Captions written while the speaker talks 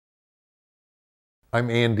I'm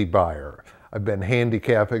Andy Beyer. I've been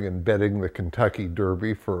handicapping and betting the Kentucky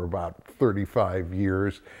Derby for about 35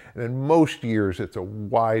 years. And in most years, it's a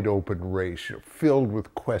wide open race, filled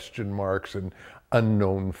with question marks and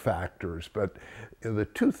unknown factors. But the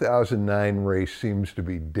 2009 race seems to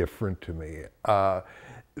be different to me.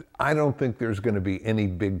 I don't think there's going to be any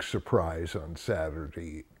big surprise on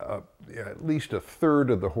Saturday. At least a third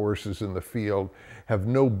of the horses in the field have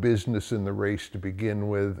no business in the race to begin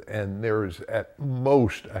with, and there's at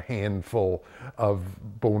most a handful of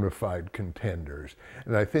bona fide contenders.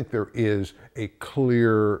 And I think there is a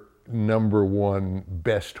clear number one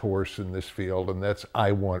best horse in this field, and that's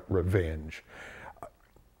I Want Revenge.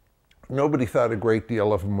 Nobody thought a great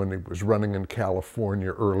deal of him when he was running in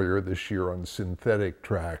California earlier this year on synthetic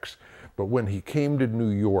tracks. But when he came to New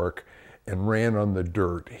York and ran on the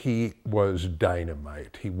dirt, he was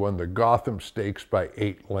dynamite. He won the Gotham Stakes by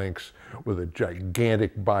 8 lengths with a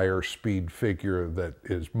gigantic Beyer speed figure that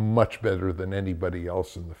is much better than anybody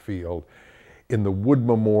else in the field. In the Wood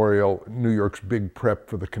Memorial, New York's big prep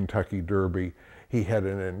for the Kentucky Derby, he had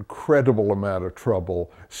an incredible amount of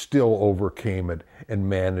trouble, still overcame it, and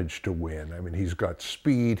managed to win. I mean, he's got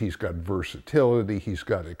speed, he's got versatility, he's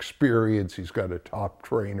got experience, he's got a top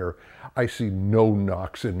trainer. I see no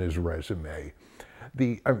knocks in his resume.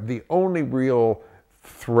 The only real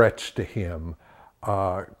threats to him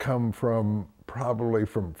come probably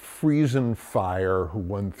from Friesen Fire, who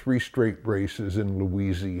won 3 straight races in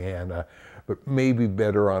Louisiana, but maybe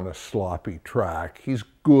better on a sloppy track. He's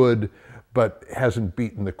good, but hasn't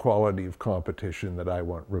beaten the quality of competition that I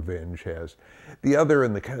Want Revenge has. The other,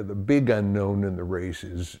 and the kind of the big unknown in the race,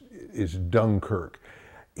 is Dunkirk.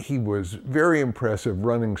 He was very impressive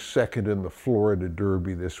running second in the Florida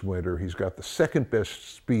Derby this winter. He's got the second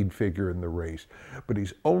best speed figure in the race, but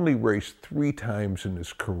he's only raced 3 times in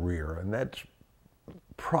his career, and that's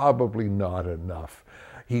probably not enough.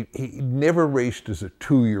 He never raced as a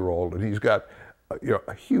 2-year-old, and he's got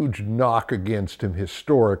a huge knock against him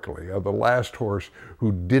historically. The last horse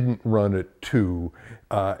who didn't run at 2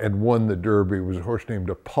 and won the Derby was a horse named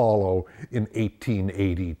Apollo in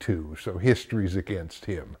 1882. So history's against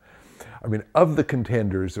him. I mean, of the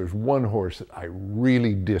contenders, there's one horse that I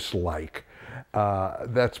really dislike.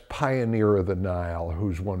 That's Pioneer of the Nile,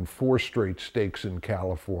 who's won 4 straight stakes in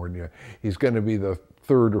California. He's going to be the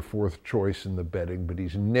 3rd or 4th choice in the betting, but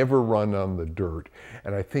he's never run on the dirt,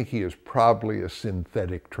 and I think he is probably a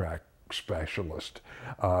synthetic track specialist.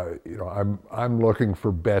 I'm looking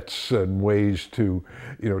for bets and ways to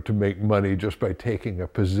make money just by taking a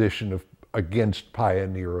position against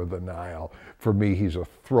Pioneer of the Nile. For me, he's a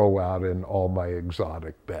throw-out in all my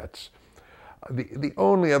exotic bets. The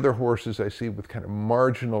only other horses I see with kind of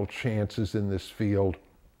marginal chances in this field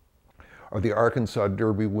are the Arkansas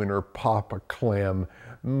Derby winner Papa Clem,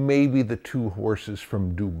 maybe the 2 horses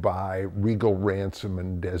from Dubai, Regal Ransom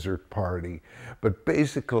and Desert Party. But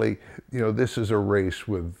basically, this is a race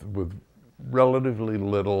with relatively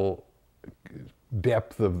little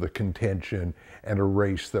depth of the contention, and a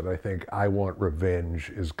race that I think I Want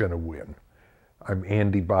Revenge is going to win. I'm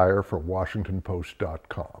Andy Beyer for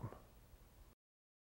WashingtonPost.com.